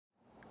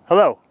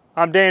Hello,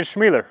 I'm Dan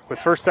Schmeeler with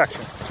 1st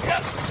Section.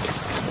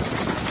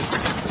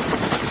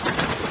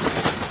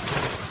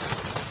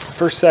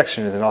 1st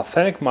Section is an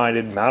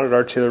authentic-minded mounted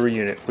artillery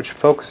unit which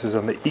focuses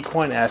on the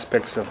equine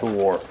aspects of the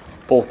war,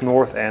 both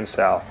North and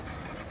South.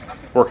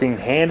 Working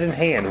hand in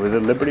hand with the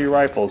Liberty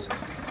Rifles,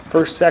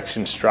 1st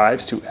Section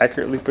strives to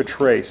accurately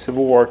portray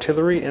Civil War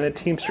artillery and the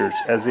Teamsters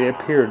as they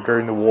appeared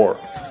during the war.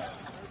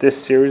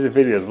 This series of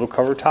videos will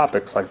cover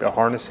topics like the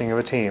harnessing of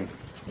a team,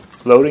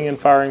 loading and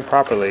firing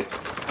properly,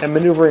 and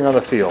maneuvering on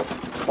the field,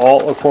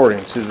 all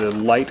according to the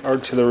Light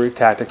Artillery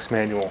Tactics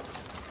Manual.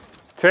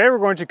 Today we're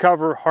going to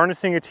cover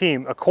harnessing a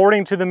team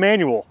according to the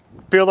manual,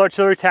 Field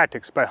Artillery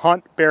Tactics by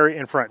Hunt, Berry,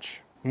 and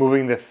French.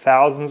 Moving the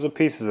thousands of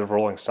pieces of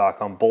rolling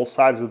stock on both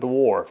sides of the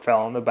war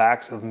fell on the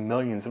backs of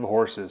millions of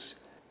horses.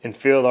 In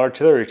Field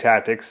Artillery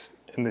Tactics,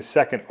 in the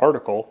second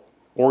article,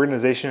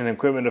 Organization and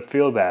Equipment of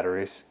Field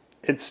Batteries,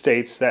 it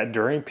states that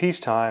during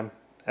peacetime,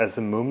 as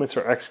the movements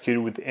are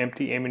executed with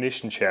empty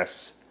ammunition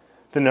chests,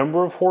 the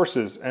number of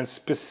horses, and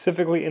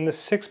specifically in the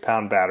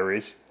 6-pound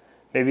batteries,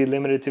 may be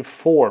limited to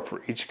 4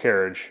 for each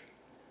carriage.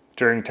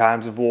 During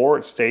times of war,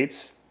 it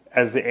states,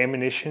 as the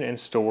ammunition and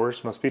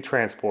stores must be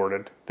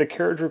transported, the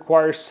carriage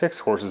requires 6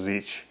 horses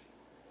each.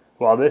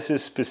 While this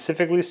is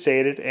specifically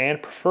stated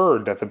and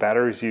preferred that the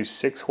batteries use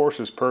 6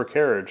 horses per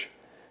carriage,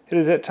 it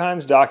is at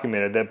times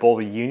documented that both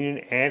the Union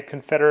and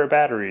Confederate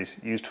batteries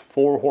used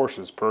 4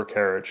 horses per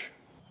carriage.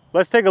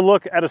 Let's take a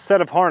look at a set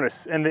of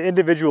harness and the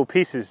individual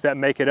pieces that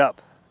make it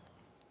up.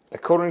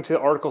 According to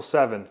Article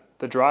 7,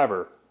 the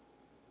driver,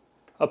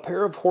 a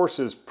pair of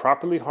horses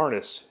properly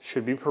harnessed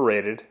should be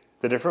paraded,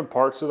 the different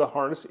parts of the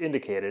harness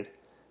indicated,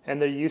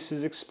 and their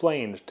uses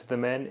explained to the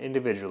men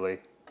individually.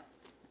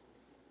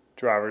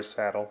 Driver's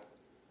saddle,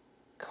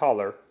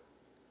 collar,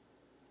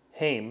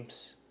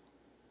 hames,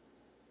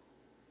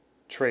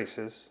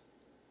 traces,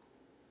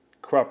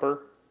 crupper,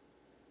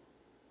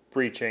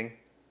 breeching,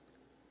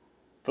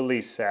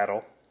 valise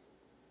saddle,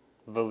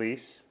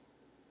 valise,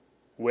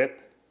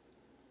 whip,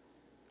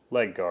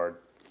 leg guard.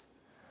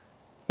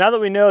 Now that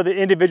we know the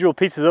individual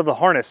pieces of the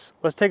harness,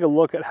 let's take a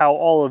look at how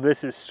all of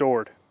this is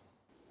stored.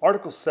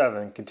 Article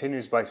 7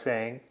 continues by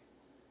saying,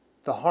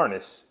 the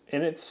harness,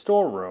 in its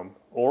storeroom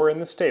or in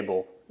the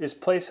stable, is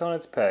placed on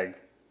its peg,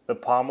 the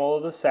pommel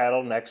of the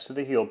saddle next to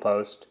the heel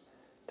post,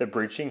 the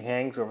breeching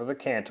hangs over the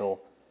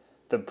cantle,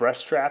 the breast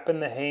strap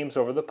and the hames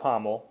over the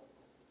pommel,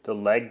 the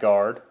leg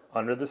guard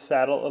under the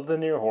saddle of the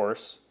near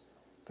horse,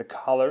 the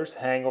collars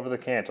hang over the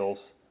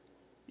cantles,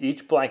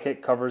 each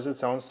blanket covers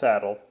its own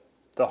saddle,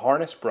 the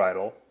harness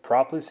bridle,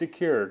 properly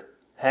secured,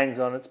 hangs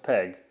on its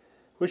peg,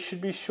 which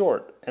should be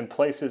short and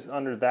places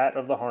under that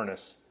of the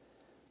harness,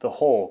 the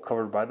whole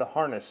covered by the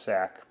harness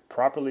sack,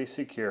 properly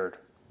secured.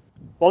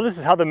 Well, this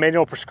is how the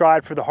manual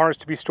prescribed for the harness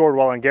to be stored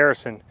while in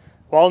garrison.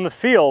 While in the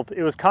field,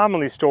 it was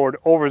commonly stored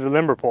over the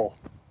limber pole.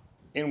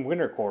 In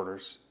winter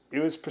quarters,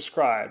 it was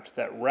prescribed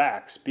that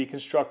racks be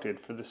constructed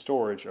for the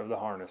storage of the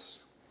harness.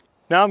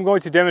 Now I'm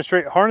going to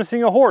demonstrate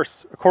harnessing a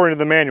horse according to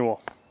the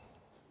manual.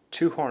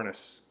 2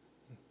 harness,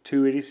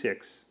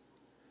 286.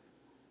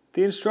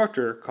 The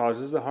instructor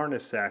causes the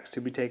harness sacks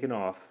to be taken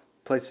off,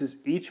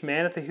 places each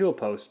man at the heel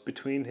post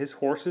between his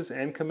horses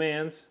and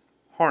commands,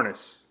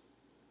 harness.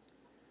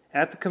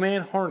 At the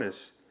command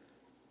harness,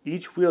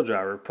 each wheel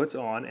driver puts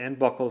on and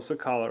buckles the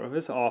collar of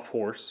his off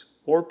horse,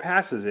 or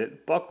passes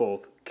it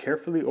buckled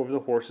carefully over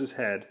the horse's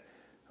head,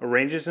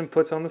 arranges and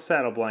puts on the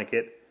saddle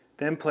blanket,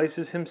 then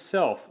places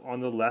himself on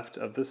the left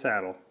of the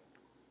saddle.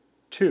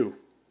 2.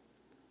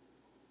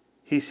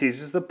 He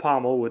seizes the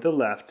pommel with the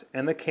left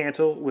and the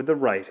cantle with the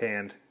right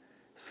hand,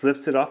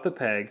 slips it off the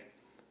peg,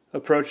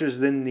 approaches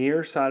the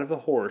near side of the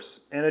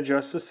horse, and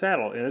adjusts the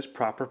saddle in its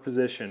proper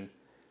position,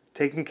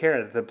 taking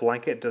care that the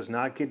blanket does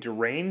not get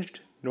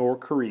deranged nor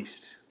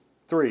creased.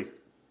 3.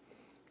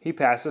 He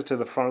passes to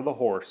the front of the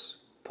horse,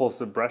 pulls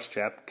the breast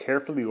strap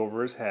carefully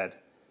over his head,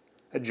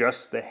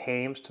 adjusts the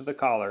hames to the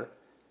collar,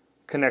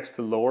 connects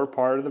the lower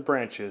part of the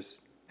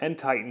branches, and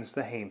tightens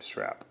the hame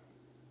strap.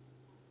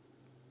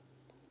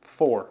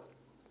 4.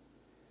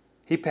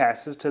 He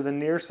passes to the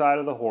near side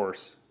of the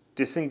horse,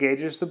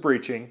 disengages the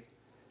breeching,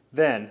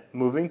 then,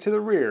 moving to the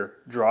rear,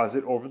 draws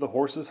it over the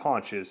horse's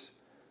haunches,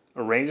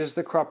 arranges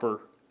the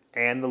crupper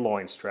and the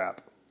loin strap.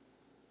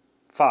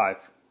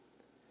 5.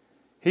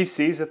 He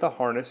sees that the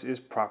harness is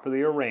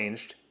properly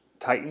arranged,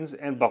 tightens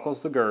and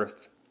buckles the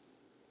girth,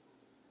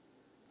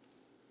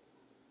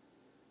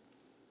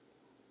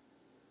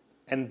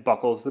 and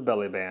buckles the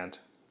belly band.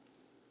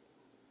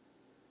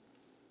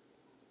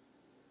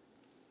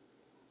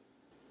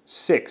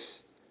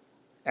 6.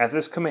 At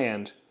this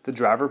command, the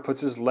driver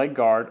puts his leg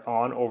guard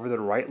on over the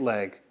right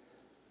leg,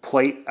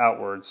 plate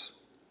outwards,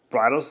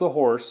 bridles the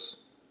horse,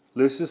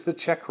 looses the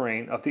check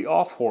rein of the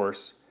off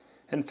horse,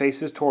 and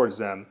faces towards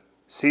them,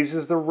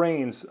 seizes the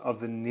reins of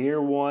the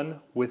near one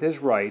with his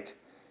right,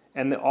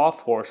 and the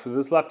off horse with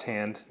his left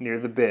hand near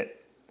the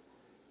bit,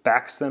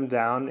 backs them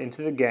down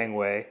into the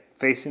gangway,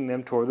 facing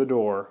them toward the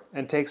door,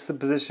 and takes the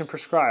position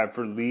prescribed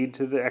for lead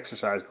to the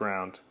exercise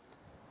ground.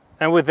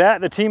 And with that,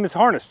 the team is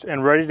harnessed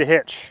and ready to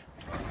hitch.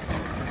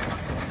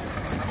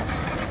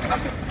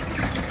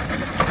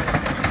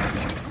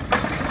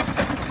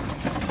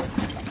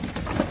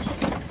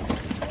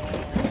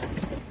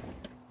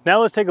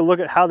 Now let's take a look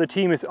at how the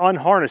team is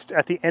unharnessed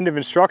at the end of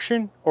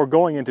instruction or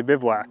going into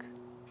bivouac.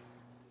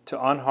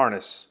 To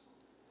unharness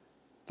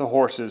the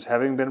horses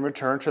having been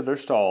returned to their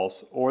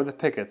stalls or the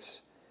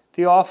pickets,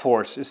 the off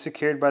horse is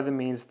secured by the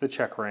means of the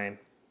check rein.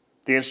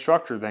 The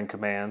instructor then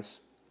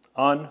commands,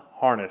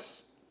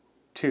 unharness.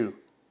 2.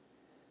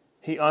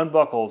 He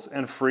unbuckles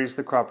and frees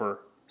the crupper,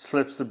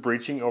 slips the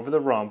breeching over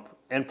the rump,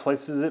 and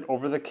places it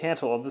over the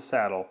cantle of the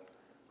saddle,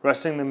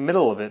 resting the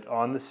middle of it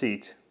on the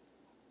seat.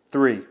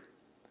 3.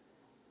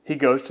 He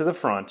goes to the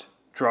front,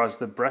 draws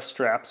the breast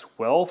straps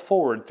well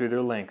forward through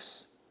their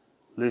lengths,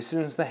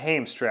 loosens the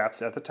hame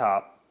straps at the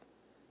top,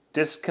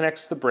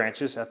 disconnects the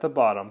branches at the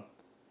bottom,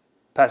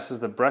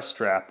 passes the breast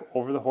strap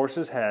over the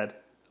horse's head,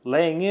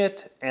 laying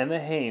it and the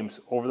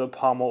hames over the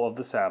pommel of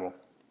the saddle.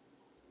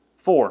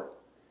 4.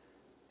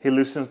 He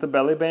loosens the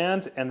belly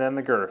band and then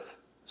the girth,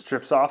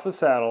 strips off the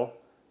saddle,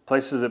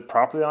 places it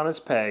properly on its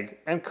peg,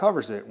 and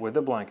covers it with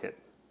a blanket.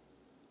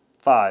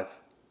 5.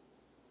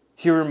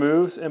 He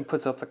removes and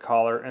puts up the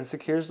collar and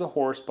secures the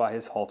horse by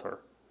his halter.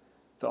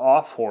 The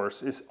off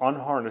horse is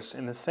unharnessed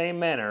in the same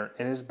manner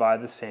and is by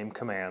the same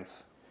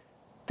commands.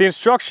 The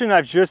instruction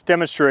I've just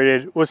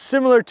demonstrated was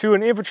similar to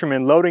an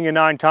infantryman loading a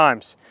 9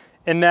 times,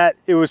 in that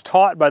it was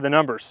taught by the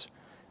numbers.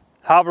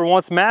 However,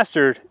 once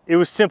mastered, it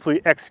was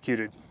simply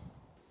executed.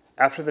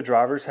 After the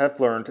drivers have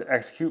learned to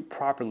execute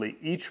properly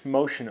each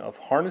motion of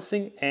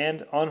harnessing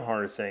and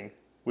unharnessing,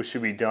 which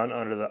should be done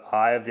under the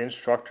eye of the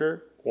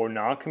instructor or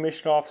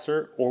non-commissioned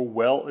officer or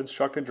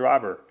well-instructed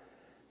driver,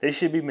 they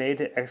should be made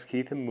to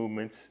execute the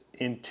movements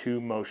in 2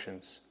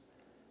 motions.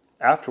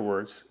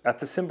 Afterwards, at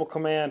the simple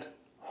command,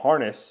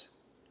 harness,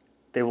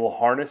 they will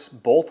harness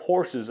both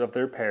horses of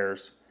their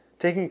pairs,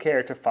 taking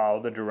care to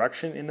follow the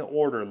direction in the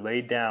order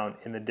laid down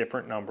in the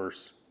different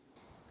numbers.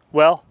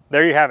 Well,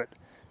 there you have it.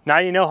 Now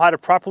you know how to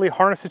properly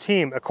harness a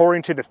team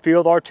according to the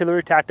Field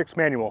Artillery Tactics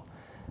Manual.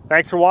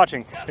 Thanks for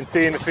watching, and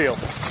see you in the field.